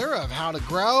 author of How to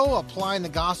Grow, Applying the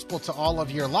Gospel to All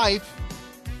of Your Life.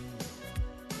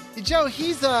 Hey, Joe,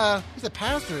 he's a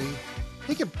pastor.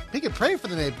 He could pray for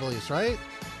the Maple Leafs, right?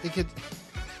 They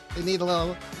need a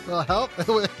little help.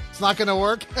 It's not going to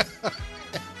work.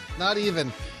 Not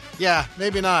even. Yeah,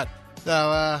 maybe not.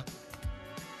 So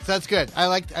that's good. I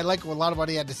like a lot of what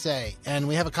he had to say. And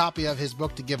we have a copy of his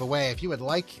book to give away. If you would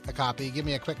like a copy, give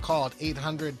me a quick call at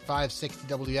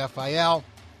 800-560-WFIL,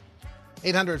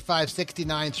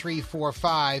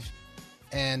 800-560-9345,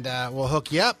 and we'll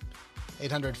hook you up.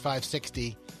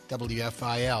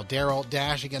 800-560-WFIL. Daryl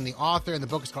Dash, again, the author, and the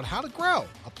book is called How to Grow,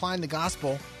 Applying the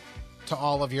Gospel to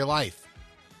All of Your Life.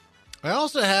 I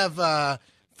also have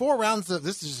 4 rounds of,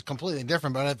 this is just completely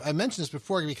different, but I mentioned this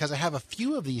before because I have a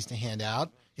few of these to hand out.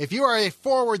 If you are a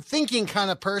forward-thinking kind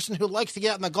of person who likes to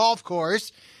get out on the golf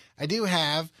course, I do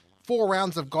have 4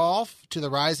 rounds of golf to the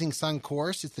Rising Sun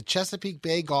course. It's the Chesapeake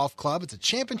Bay Golf Club. It's a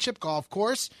championship golf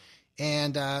course,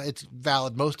 and it's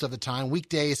valid most of the time,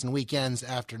 weekdays and weekends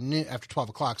after 12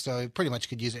 o'clock, so you pretty much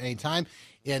could use it any time,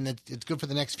 and it's good for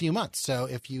the next few months. So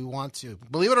if you want to,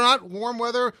 believe it or not, warm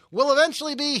weather will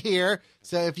eventually be here.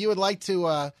 So if you would like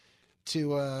to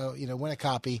win a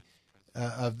copy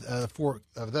of 4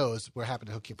 of those, we're happy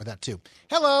to hook you up with that too.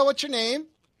 Hello, what's your name?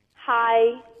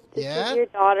 Hi, this is your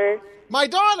daughter. My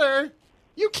daughter?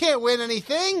 You can't win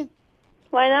anything.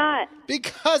 Why not?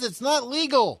 Because it's not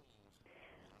legal.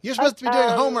 You're supposed to be doing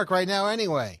homework right now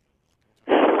anyway.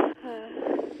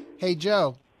 Hey,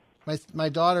 Joe, my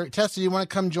daughter, Tessa, do you want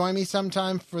to come join me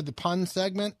sometime for the pun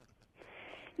segment?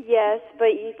 Yes,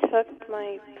 but you took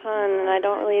my pun, and I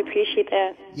don't really appreciate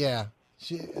that. Yeah.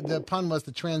 The pun was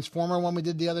the Transformer one we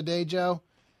did the other day, Joe,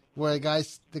 where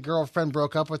the girlfriend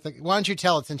broke up with Why don't you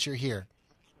tell it since you're here?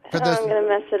 I'm going to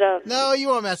mess it up. No, you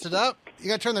won't mess it up. You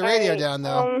got to turn the radio down,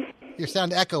 though. You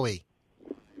sound echoey.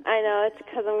 I know. It's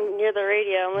because I'm near the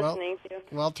radio I'm listening to.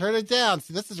 Well, turn it down.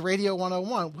 See, this is Radio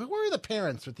 101. Where are the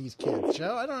parents with these kids,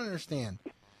 Joe? I don't understand.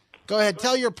 Go ahead.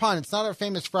 Tell your pun. It's not our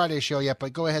famous Friday show yet,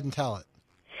 but go ahead and tell it.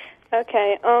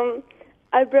 Okay.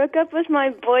 I broke up with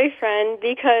my boyfriend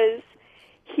because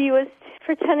he was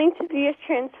pretending to be a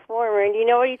transformer. And you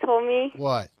know what he told me?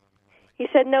 What? He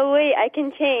said, "No, wait, I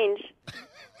can change."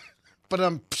 But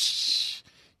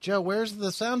Joe, where's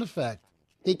the sound effect?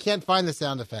 He can't find the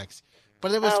sound effects.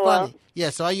 But it was funny. Well.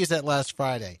 Yeah, so I used that last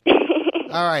Friday.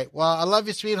 All right. Well, I love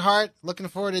you, sweetheart. Looking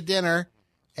forward to dinner.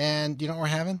 And do you know what we're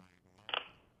having?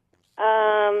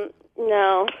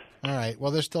 No. All right.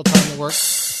 Well, there's still time to work.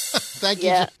 Thank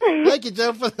you. Thank you,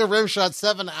 Joe, for the rim shot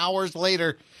 7 hours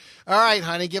later. All right,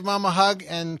 honey, give Mom a hug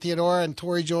and Theodora and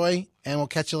Tori Joy, and we'll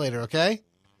catch you later, okay?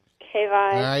 Okay,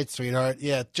 bye. All right, sweetheart.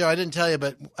 Yeah, Joe, I didn't tell you,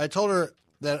 but I told her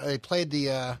that I played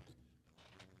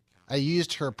I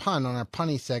used her pun on our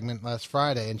punny segment last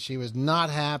Friday, and she was not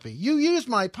happy. You used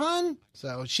my pun?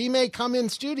 So she may come in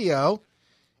studio,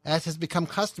 as has become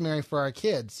customary for our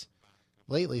kids.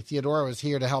 Lately, Theodora was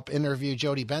here to help interview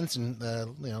Jodie Benson, the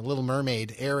Little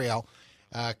Mermaid Ariel,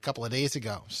 a couple of days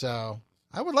ago. So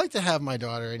I would like to have my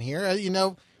daughter in here.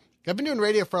 I've been doing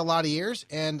radio for a lot of years,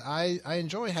 and I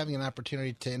enjoy having an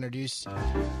opportunity to introduce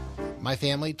my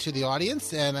family to the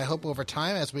audience. And I hope over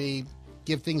time, as we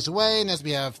give things away and as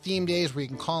we have theme days where you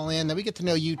can call in, that we get to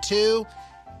know you too.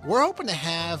 We're hoping to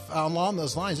have, along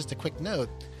those lines, just a quick note,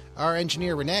 our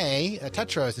engineer, Renee,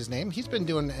 Tetro is his name. He's been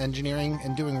doing engineering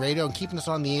and doing radio and keeping us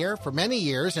on the air for many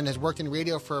years and has worked in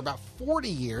radio for about 40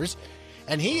 years.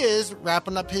 And he is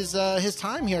wrapping up his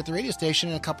time here at the radio station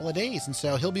in a couple of days. And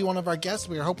so he'll be one of our guests.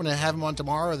 We are hoping to have him on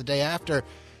tomorrow or the day after,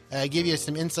 give you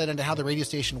some insight into how the radio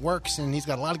station works. And he's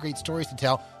got a lot of great stories to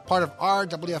tell, part of our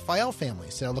WFIL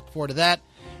family. So look forward to that.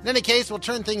 In any case, we'll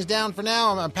turn things down for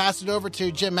now. I'm going to pass it over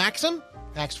to Jim Maxim,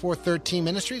 Acts 4:13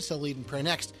 Ministries. So lead in prayer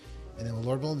next. And then the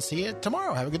Lord willing, see you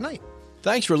tomorrow. Have a good night.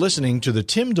 Thanks for listening to the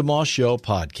Tim DeMoss Show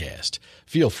podcast.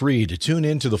 Feel free to tune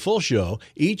in to the full show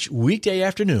each weekday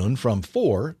afternoon from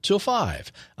 4 till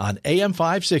 5 on AM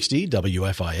 560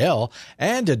 WFIL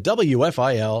and at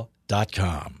WFIL.com.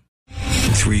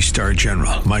 3-star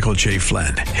General Michael J.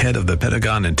 Flynn, head of the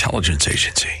Pentagon Intelligence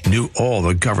Agency, knew all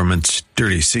the government's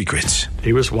dirty secrets.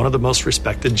 He was one of the most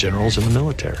respected generals in the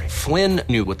military. Flynn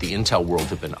knew what the intel world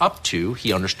had been up to.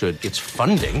 He understood its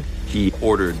funding. He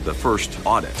ordered the first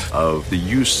audit of the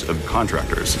use of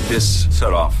contractors. This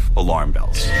set off alarm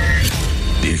bells.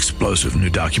 The explosive new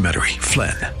documentary,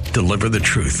 Flynn, Deliver the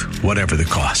Truth, Whatever the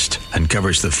Cost,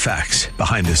 uncovers the facts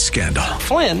behind this scandal.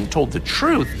 Flynn told the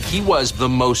truth. He was the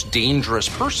most dangerous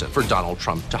person for Donald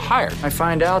Trump to hire. I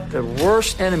find out the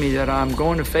worst enemy that I'm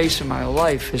going to face in my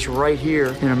life is right here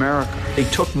in America. They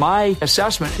took my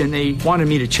assessment and they wanted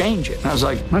me to change it. And I was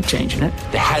like, I'm not changing it.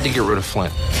 They had to get rid of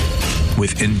Flynn.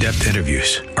 With in-depth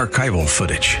interviews, archival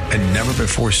footage, and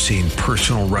never-before-seen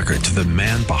personal records of the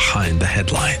man behind the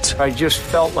headlines. I just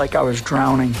felt like I was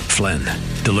drowning. Flynn,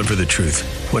 Deliver the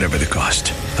Truth, Whatever the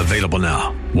Cost. Available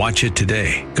now. Watch it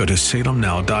today. Go to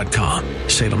salemnow.com.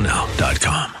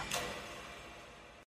 salemnow.com.